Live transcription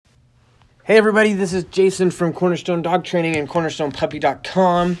Hey everybody, this is Jason from Cornerstone Dog Training and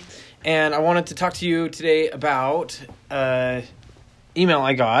CornerstonePuppy.com, and I wanted to talk to you today about email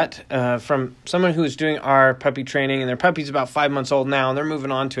I got from someone who's doing our puppy training, and their puppy's about 5 months old now, and they're moving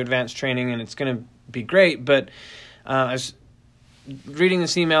on to advanced training, and it's going to be great, but I was reading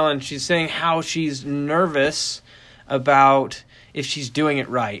this email, and she's saying how she's nervous about if she's doing it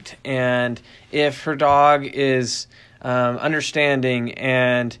right, and if her dog is understanding,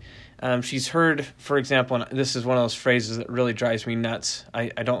 and she's heard, for example, and this is one of those phrases that really drives me nuts. I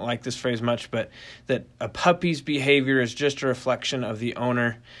don't like this phrase much, but that a puppy's behavior is just a reflection of the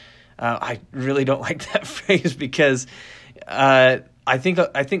owner. I really don't like that phrase because I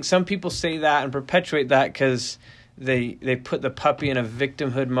think some people say that and perpetuate that because they put the puppy in a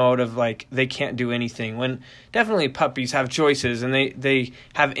victimhood mode of like they can't do anything. When definitely puppies have choices and they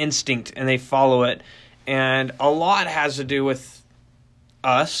have instinct and they follow it, and a lot has to do with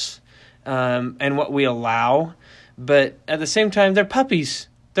us. And what we allow, but at the same time, they're puppies.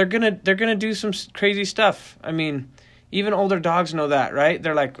 They're gonna do some crazy stuff. I mean, even older dogs know that, right?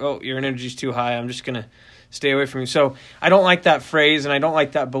 They're like, "Oh, your energy's too high. I'm just gonna stay away from you." So I don't like that phrase, and I don't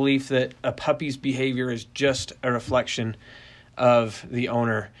like that belief that a puppy's behavior is just a reflection of the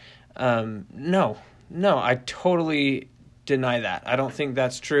owner. No, I totally deny that. I don't think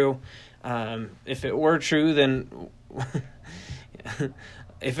that's true. If it were true, then.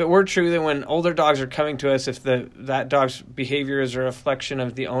 If it were true that when older dogs are coming to us, if that dog's behavior is a reflection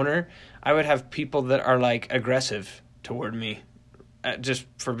of the owner, I would have people that are like aggressive toward me, just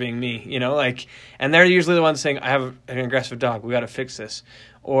for being me, and they're usually the ones saying, "I have an aggressive dog. We got to fix this,"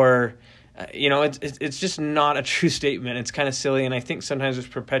 or, it's just not a true statement. It's kind of silly, and I think sometimes it's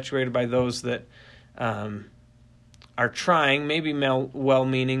perpetuated by those that are trying, maybe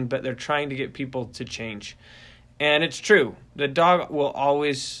well-meaning, but they're trying to get people to change. And it's true. The dog will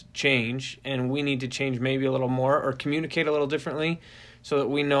always change, and we need to change maybe a little more or communicate a little differently so that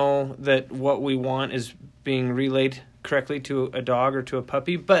we know that what we want is being relayed correctly to a dog or to a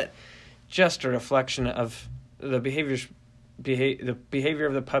puppy, but just a reflection of the behavior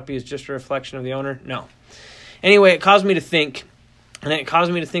of the puppy is just a reflection of the owner? No. Anyway, it caused me to think, and it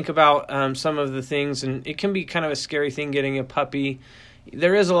caused me to think about some of the things, and it can be kind of a scary thing getting a puppy.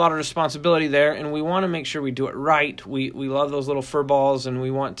 There is a lot of responsibility there, and we want to make sure we do it right. We love those little fur balls, and we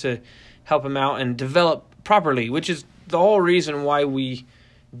want to help them out and develop properly, which is the whole reason why we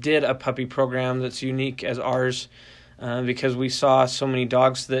did a puppy program that's unique as ours, because we saw so many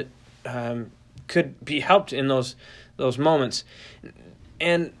dogs that could be helped in those moments.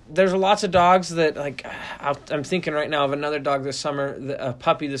 And there's lots of dogs that, like, I'm thinking right now of another dog this summer, a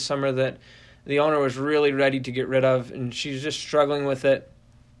puppy this summer that the owner was really ready to get rid of, and she's just struggling with it.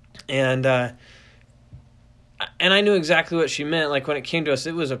 And I knew exactly what she meant. Like, when it came to us,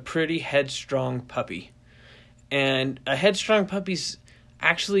 it was a pretty headstrong puppy. And a headstrong puppy's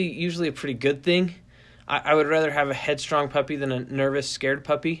actually usually a pretty good thing. I would rather have a headstrong puppy than a nervous, scared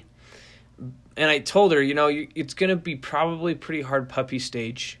puppy. And I told her, it's going to be probably pretty hard puppy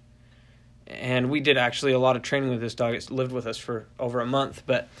stage. And we did actually a lot of training with this dog. It's lived with us for over a month,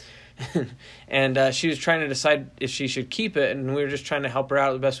 but... and she was trying to decide if she should keep it, and we were just trying to help her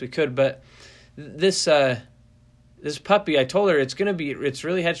out the best we could. But this puppy, I told her it's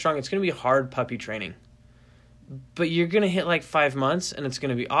really headstrong. It's going to be hard puppy training, but you're going to hit like 5 months, and it's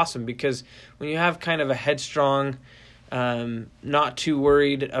going to be awesome, because when you have kind of a headstrong, not too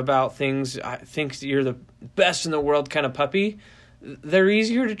worried about things, I think you're the best in the world kind of puppy, they're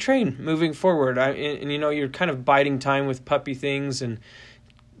easier to train moving forward. You're kind of biding time with puppy things and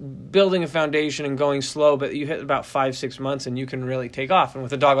building a foundation and going slow, but you hit about 5-6 months and you can really take off. And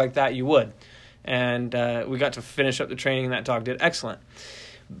with a dog like that, you would. And we got to finish up the training, and that dog did excellent.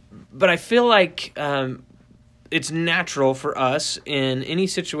 But I feel like it's natural for us in any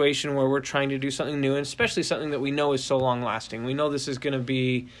situation where we're trying to do something new, and especially something that we know is so long lasting. We know this is going to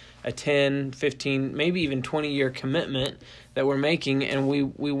be a 10, 15, maybe even 20-year commitment that we're making, and we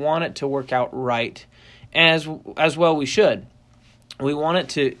want it to work out right, as well we should. We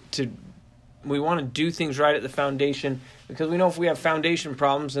want it we want to do things right at the foundation, because we know if we have foundation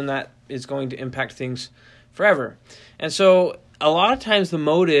problems, then that is going to impact things forever. And so a lot of times the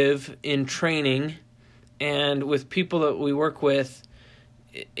motive in training and with people that we work with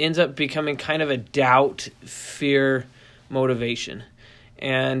ends up becoming kind of a doubt, fear motivation.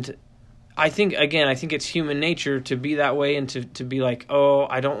 And I think it's human nature to be that way, and to be like, oh,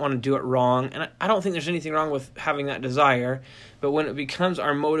 I don't want to do it wrong. And I don't think there's anything wrong with having that desire. But when it becomes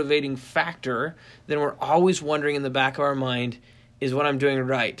our motivating factor, then we're always wondering in the back of our mind, is what I'm doing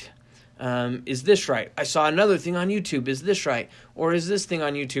right? Is this right? I saw another thing on YouTube. Is this right? Or is this thing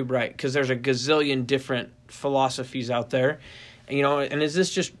on YouTube right? Because there's a gazillion different philosophies out there, and is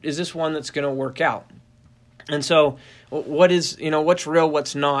this one that's going to work out? And so what's real,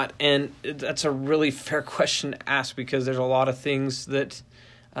 what's not? And that's a really fair question to ask, because there's a lot of things that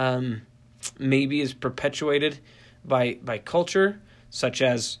maybe is perpetuated by culture, such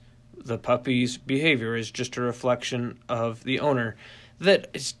as the puppy's behavior is just a reflection of the owner,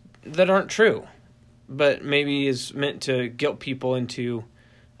 that aren't true, but maybe is meant to guilt people into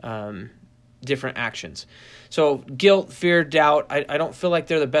different actions. So guilt, fear, doubt, I don't feel like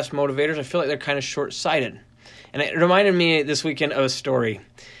they're the best motivators. I feel like they're kind of short-sighted. And it reminded me this weekend of a story.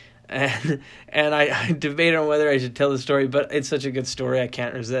 And I debated on whether I should tell the story, but it's such a good story, I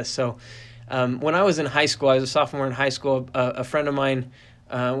can't resist. So when I was in high school, I was a sophomore in high school, a friend of mine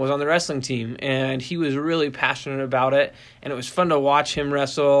was on the wrestling team, and he was really passionate about it, and it was fun to watch him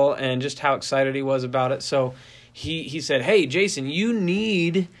wrestle and just how excited he was about it. So he said, "Hey, Jason, you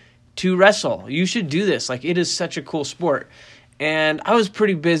need to wrestle. You should do this. Like, it is such a cool sport." And I was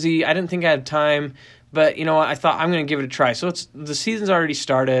pretty busy. I didn't think I had time. But, I thought I'm going to give it a try. So the season's already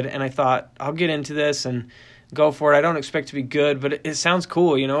started, and I thought I'll get into this and go for it. I don't expect to be good, but it sounds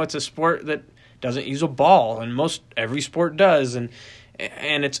cool. It's a sport that doesn't use a ball, and every sport does. And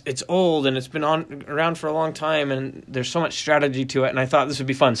it's old, and it's been around for a long time, and there's so much strategy to it. And I thought this would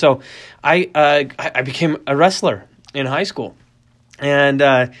be fun. So I became a wrestler in high school. And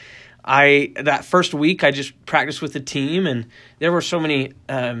that first week I just practiced with the team, and there were so many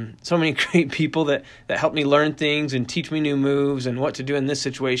great people that helped me learn things and teach me new moves and what to do in this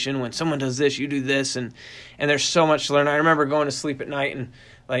situation. When someone does this, you do this, and there's so much to learn. I remember going to sleep at night and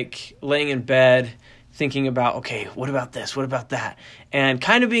like laying in bed thinking about, okay, what about this? What about that? And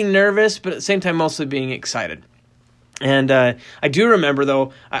kind of being nervous, but at the same time mostly being excited. And I do remember,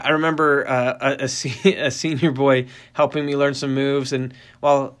 though, I remember a senior boy helping me learn some moves, and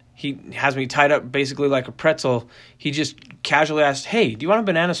while he has me tied up basically like a pretzel, he just casually asked, "Hey, do you want a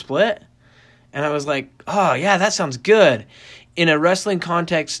banana split?" And I was like, "Oh, yeah, that sounds good." In a wrestling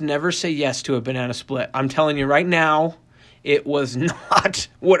context, never say yes to a banana split. I'm telling you right now, it was not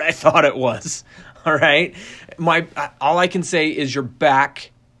what I thought it was. All right? All I can say is your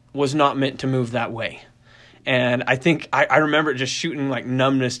back was not meant to move that way. And I think I remember just shooting like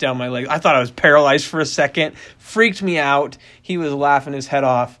numbness down my leg. I thought I was paralyzed for a second. Freaked me out. He was laughing his head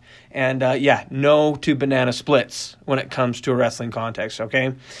off. And no to banana splits when it comes to a wrestling context,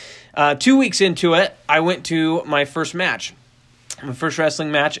 okay? 2 weeks into it, I went to my first match. My first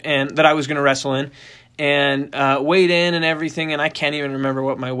wrestling match and that I was going to wrestle in. And weighed in and everything. And I can't even remember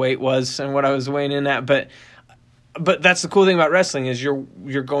what my weight was and what I was weighing in at. But that's the cool thing about wrestling is you're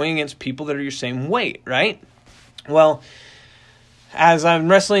going against people that are your same weight, right? Well, as I'm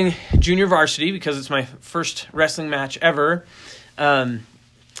wrestling junior varsity, because it's my first wrestling match ever,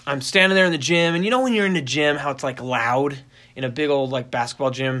 I'm standing there in the gym, and when you're in the gym, how it's like loud in a big old like basketball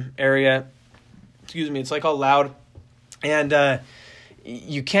gym area. It's like all loud, and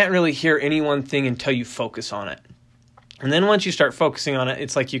you can't really hear any one thing until you focus on it. And then once you start focusing on it,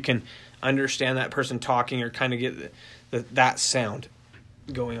 it's like you can understand that person talking or kind of get that sound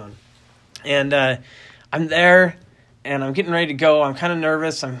going on. And I'm there, and I'm getting ready to go. I'm kind of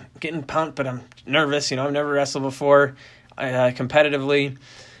nervous. I'm getting pumped, but I'm nervous. I've never wrestled before competitively.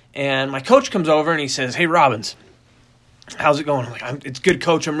 And my coach comes over, and he says, "Hey, Robbins, how's it going?" I'm like, "It's good,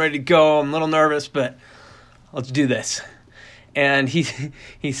 coach. I'm ready to go. I'm a little nervous, but let's do this." And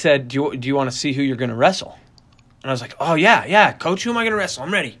he said, do you want to see who you're going to wrestle? And I was like, "Oh, yeah, coach, who am I going to wrestle?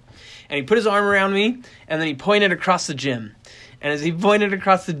 I'm ready." And he put his arm around me, and then he pointed across the gym. And as he pointed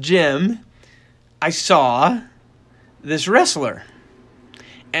across the gym, I saw this wrestler.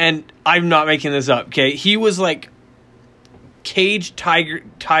 And I'm not making this up, okay? He was like caged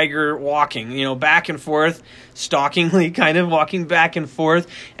tiger walking, back and forth, stalkingly kind of walking back and forth,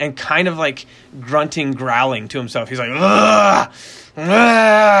 and kind of like grunting, growling to himself. He's like, "Ugh!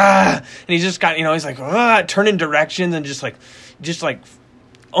 Ugh!" And he's just got, he's like, "Ugh!" Turning directions and just like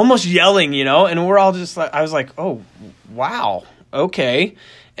almost yelling, and we're all just like, I was like, "Oh, wow, okay."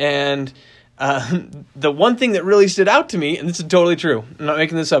 And the one thing that really stood out to me, and this is totally true, I'm not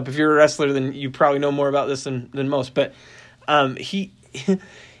making this up. If you're a wrestler, then you probably know more about this than most, but he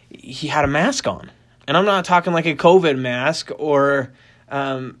had a mask on. And I'm not talking like a COVID mask or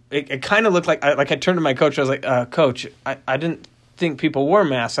it kind of looked like I turned to my coach. I was like, "Coach, I didn't think people wore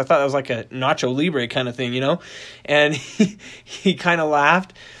masks. I thought it was like a Nacho Libre kind of thing, And he kind of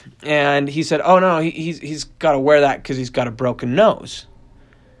laughed, and he said, "Oh no, he's got to wear that because he's got a broken nose."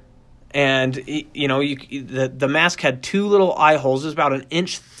 And the mask had two little eye holes. It was about an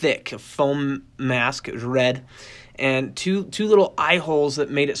inch thick, a foam mask. It was red, and two little eye holes that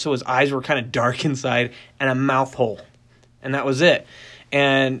made it so his eyes were kind of dark inside, and a mouth hole, and that was it.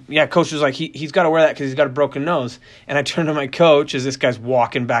 And yeah, coach was like, he's got to wear that because he's got a broken nose. And I turned to my coach as this guy's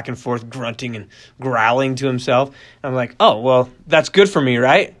walking back and forth, grunting and growling to himself. And I'm like, oh, well, that's good for me,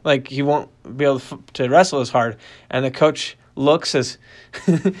 right? Like, he won't be able to wrestle as hard. And the coach looks as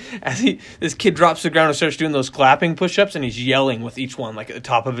this kid drops to the ground and starts doing those clapping push-ups, and he's yelling with each one, like at the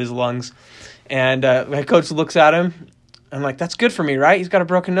top of his lungs. And my coach looks at him. I'm like, that's good for me, right? He's got a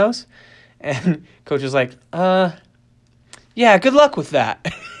broken nose. And coach is like, yeah, good luck with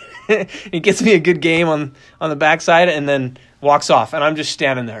that. He gets me a good game on the backside and then walks off. And I'm just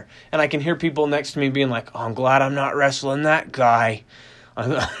standing there. And I can hear people next to me being like, oh, I'm glad I'm not wrestling that guy.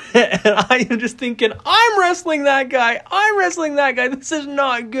 And I am just thinking, I'm wrestling that guy. I'm wrestling that guy. This is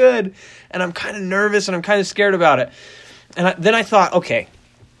not good. And I'm kind of nervous and I'm kind of scared about it. And then I thought, okay,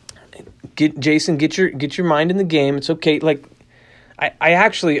 Jason, get your mind in the game. It's okay. Like,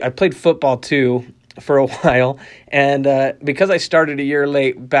 I played football too for a while, and because I started a year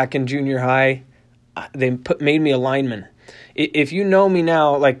late back in junior high, they made me a lineman. If you know me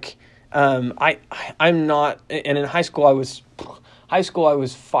now, like I'm not, and in high school I was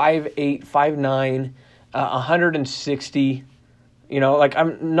 5'8", 5'9", 160. Like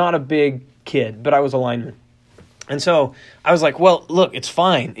I'm not a big kid, but I was a lineman. And so I was like, well, look, it's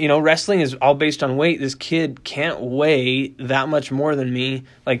fine. Wrestling is all based on weight. This kid can't weigh that much more than me.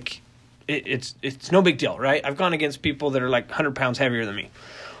 Like, it's no big deal, right? I've gone against people that are like 100 pounds heavier than me.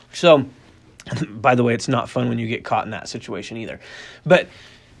 So, by the way, it's not fun when you get caught in that situation either. But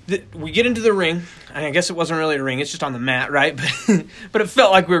we get into the ring, and I guess it wasn't really a ring. It's just on the mat, right? But it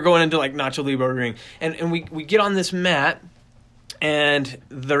felt like we were going into like Nacho Libre ring. And we get on this mat, and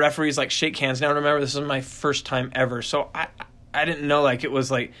the referee's like, shake hands. Now, remember, this is my first time ever. So I didn't know like it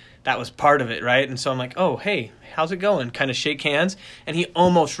was like that was part of it, right? And so I'm like, oh, hey, how's it going? Kind of shake hands. And he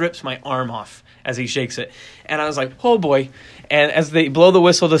almost rips my arm off as he shakes it. And I was like, oh, boy. And as they blow the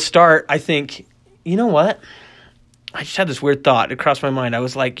whistle to start, I think, you know what? I just had this weird thought. It crossed my mind. I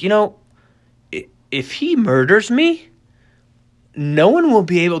was like, if he murders me, no one will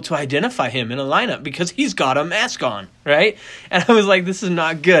be able to identify him in a lineup because he's got a mask on, right? And I was like, this is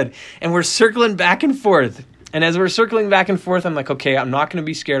not good. And we're circling back and forth. And as we're circling back and forth, I'm like, okay, I'm not going to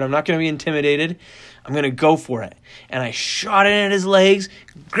be scared. I'm not going to be intimidated. I'm going to go for it. And I shot it at his legs,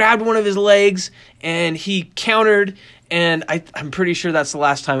 grabbed one of his legs, and he countered. And I'm pretty sure that's the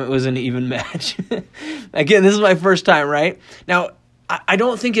last time it was an even match. Again, this is my first time, right? Now, I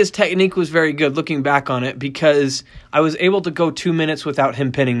don't think his technique was very good looking back on it because I was able to go 2 minutes without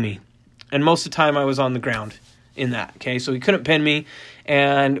him pinning me. And most of the time I was on the ground in that, okay? So he couldn't pin me,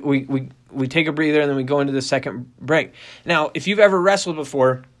 and we take a breather, and then we go into the second break. Now, if you've ever wrestled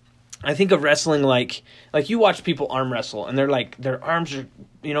before, I think of wrestling like you watch people arm wrestle, and they're like, their arms are,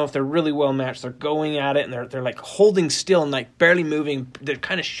 if they're really well matched, they're going at it, and they're like holding still and like barely moving. They're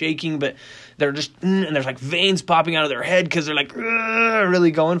kind of shaking, but they're just, and there's like veins popping out of their head because they're like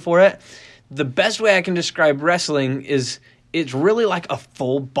really going for it. The best way I can describe wrestling is it's really like a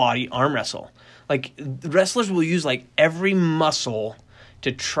full body arm wrestle. Like, wrestlers will use like every muscle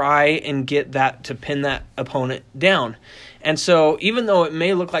to try and get that, to pin that opponent down. And so even though it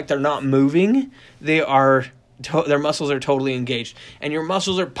may look like they're not moving, their muscles are totally engaged, and your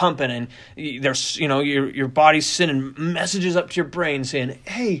muscles are pumping, and there's, your body's sending messages up to your brain saying,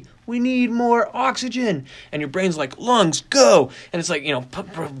 hey, we need more oxygen. And your brain's like, lungs, go. And it's like,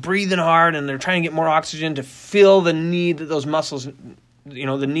 breathing hard, and they're trying to get more oxygen to fill the need that those muscles,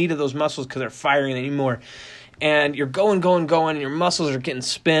 the need of those muscles because they're firing anymore. And you're going, and your muscles are getting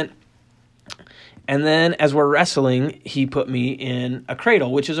spent. And then as we're wrestling, he put me in a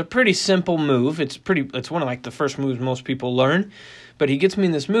cradle, which is a pretty simple move. It's one of like the first moves most people learn. But he gets me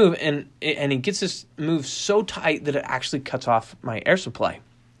in this move, and he gets this move so tight that it actually cuts off my air supply.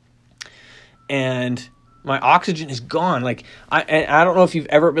 And my oxygen is gone. Like, I don't know if you've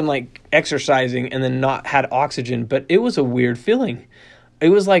ever been like exercising and then not had oxygen, but it was a weird feeling. It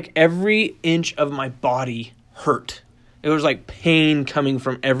was like every inch of my body hurt. It was like pain coming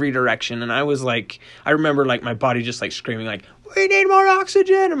from every direction. And I was like, I remember like my body just like screaming like, we need more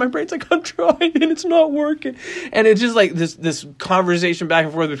oxygen. And my brain's like, I'm trying and it's not working. And it's just like this conversation back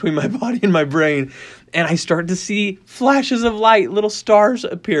and forth between my body and my brain. And I start to see flashes of light, little stars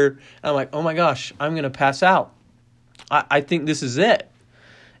appear. And I'm like, oh my gosh, I'm going to pass out. I think this is it.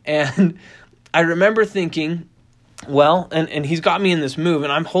 And I remember thinking, well, and he's got me in this move,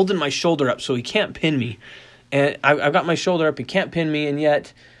 and I'm holding my shoulder up so he can't pin me. And I've got my shoulder up, he can't pin me, and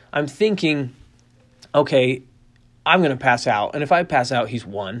yet I'm thinking, okay, I'm going to pass out. And if I pass out, he's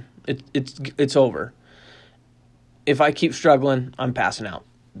won. It's over. If I keep struggling, I'm passing out,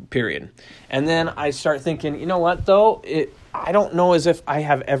 period. And then I start thinking, you know what, though? I don't know as if I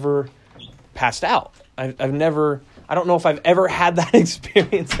have ever passed out. I don't know if I've ever had that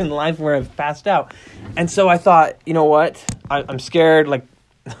experience in life where I've passed out. And so I thought, you know what? I'm scared, like,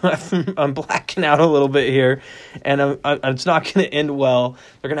 I'm blacking out a little bit here, and it's not going to end well.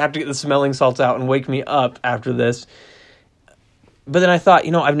 They're going to have to get the smelling salts out and wake me up after this. But then I thought,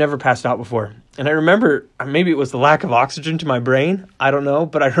 I've never passed out before. And I remember, maybe it was the lack of oxygen to my brain. I don't know,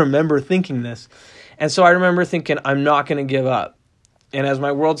 but I remember thinking this. And so I remember thinking, I'm not going to give up. And as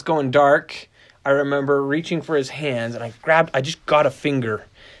my world's going dark, I remember reaching for his hands, and I just got a finger,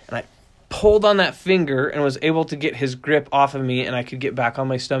 and I pulled on that finger and was able to get his grip off of me, and I could get back on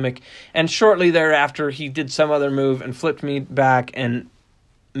my stomach. And shortly thereafter, he did some other move and flipped me back, and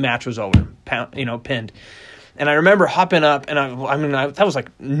match was over, pinned. And I remember hopping up, and that was like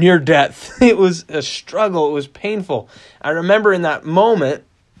near death. It was a struggle. It was painful. I remember in that moment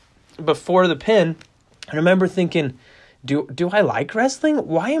before the pin, I remember thinking, do I like wrestling?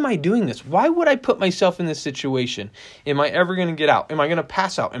 Why am I doing this? Why would I put myself in this situation? Am I ever going to get out? Am I going to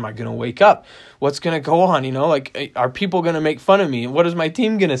pass out? Am I going to wake up? What's going to go on? Are people going to make fun of me? What is my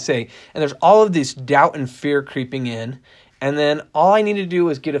team going to say? And there's all of this doubt and fear creeping in. And then all I need to do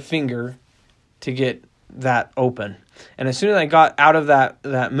is get a finger to get that open. And as soon as I got out of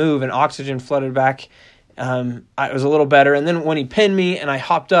that move and oxygen flooded back, I was a little better. And then when he pinned me and I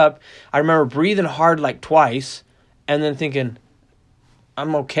hopped up, I remember breathing hard like twice, and then thinking,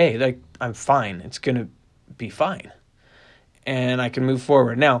 I'm okay. Like, I'm fine. It's going to be fine. And I can move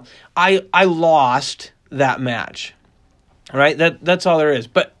forward. Now, I lost that match, right? That's all there is.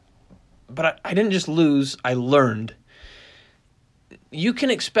 But I didn't just lose. I learned. You can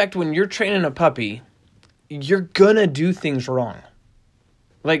expect when you're training a puppy, you're going to do things wrong.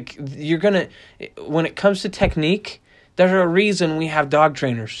 Like, when it comes to technique, there's a reason we have dog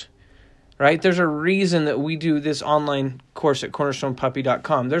trainers. Right? There's a reason that we do this online course at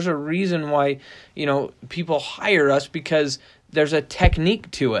cornerstonepuppy.com. There's a reason why, people hire us, because there's a technique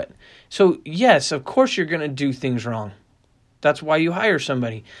to it. So yes, of course you're going to do things wrong. That's why you hire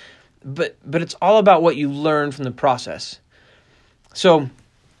somebody. But it's all about what you learn from the process. So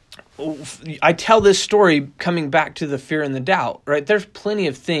I tell this story coming back to the fear and the doubt, right? There's plenty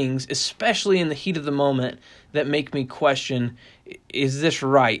of things, especially in the heat of the moment, that make me question, is this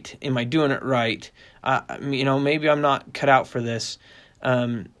right? Am I doing it right? Maybe I'm not cut out for this.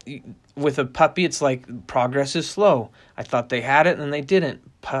 With a puppy, it's like progress is slow. I thought they had it and they didn't.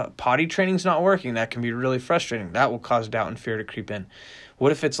 Potty training's not working. That can be really frustrating. That will cause doubt and fear to creep in.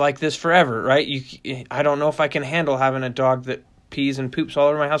 What if it's like this forever, right? I don't know if I can handle having a dog that pees and poops all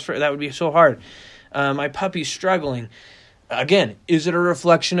over my house. That would be so hard. My puppy's struggling. Again, is it a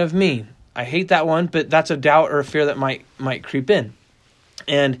reflection of me? I hate that one, but that's a doubt or a fear that might creep in.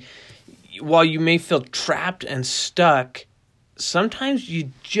 And while you may feel trapped and stuck, sometimes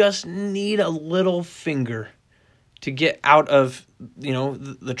you just need a little finger to get out of,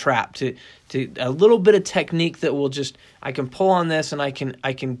 the trap, to a little bit of technique that will I can pull on this and I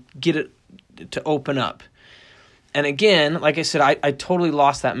can get it to open up. And again, like I said, I totally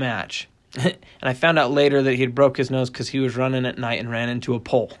lost that match. And I found out later that he had broke his nose because he was running at night and ran into a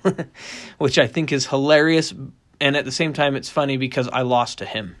pole, which I think is hilarious. And at the same time, it's funny because I lost to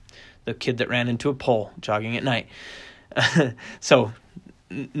him, the kid that ran into a pole jogging at night. So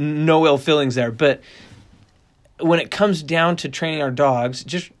no ill feelings there. But when it comes down to training our dogs,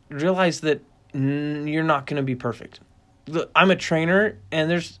 just realize that you're not going to be perfect. Look, I'm a trainer,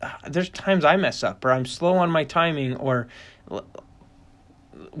 and there's times I mess up, or I'm slow on my timing, or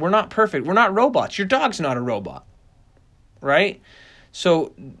we're not perfect. We're not robots. Your dog's not a robot, right?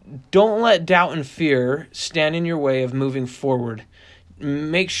 So don't let doubt and fear stand in your way of moving forward.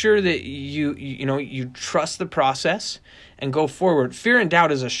 Make sure that you trust the process and go forward. Fear and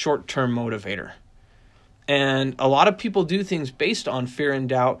doubt is a short-term motivator. And a lot of people do things based on fear and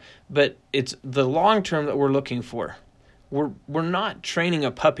doubt, but it's the long term that we're looking for. We're not training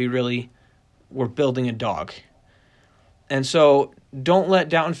a puppy, really. We're building a dog. And so don't let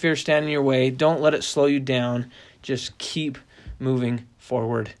doubt and fear stand in your way. Don't let it slow you down. Just keep moving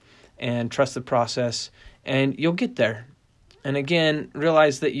forward and trust the process, and you'll get there. And again,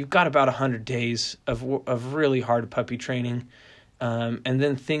 realize that you've got about 100 days of really hard puppy training, and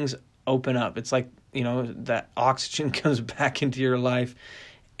then things open up. It's like, that oxygen comes back into your life,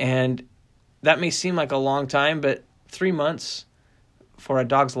 and that may seem like a long time, but 3 months for a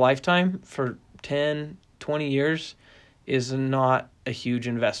dog's lifetime, for 10, 20 years, is not a huge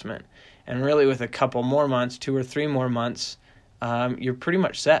investment. And really with a couple more months, 2 or 3 more months, you're pretty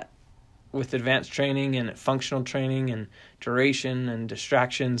much set with advanced training and functional training and duration and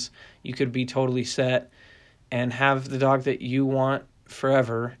distractions. You could be totally set and have the dog that you want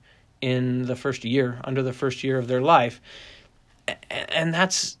forever in the first year, under the first year of their life. And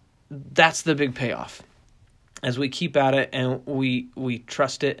that's the big payoff. As we keep at it and we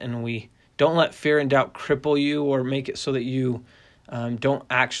trust it, and we don't let fear and doubt cripple you or make it so that you don't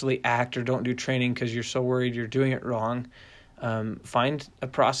actually act or don't do training because you're so worried you're doing it wrong. Find a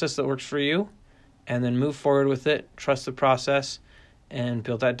process that works for you and then move forward with it. Trust the process and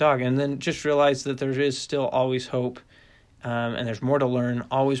build that dog. And then just realize that there is still always hope, and there's more to learn,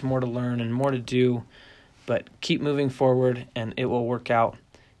 always more to learn and more to do. But keep moving forward and it will work out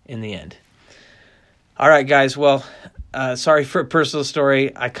in the end. All right, guys. Well, sorry for a personal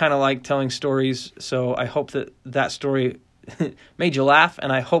story. I kind of like telling stories, so I hope that story made you laugh,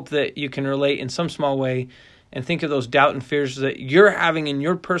 and I hope that you can relate in some small way and think of those doubt and fears that you're having in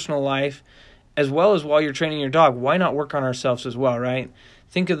your personal life, as well as while you're training your dog. Why not work on ourselves as well, right?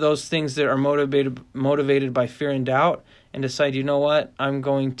 Think of those things that are motivated by fear and doubt, and decide, you know what, I'm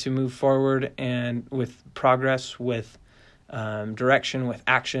going to move forward and with progress, with direction, with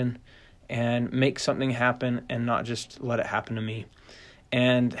action, and make something happen and not just let it happen to me.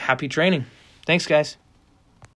 And happy training. Thanks, guys.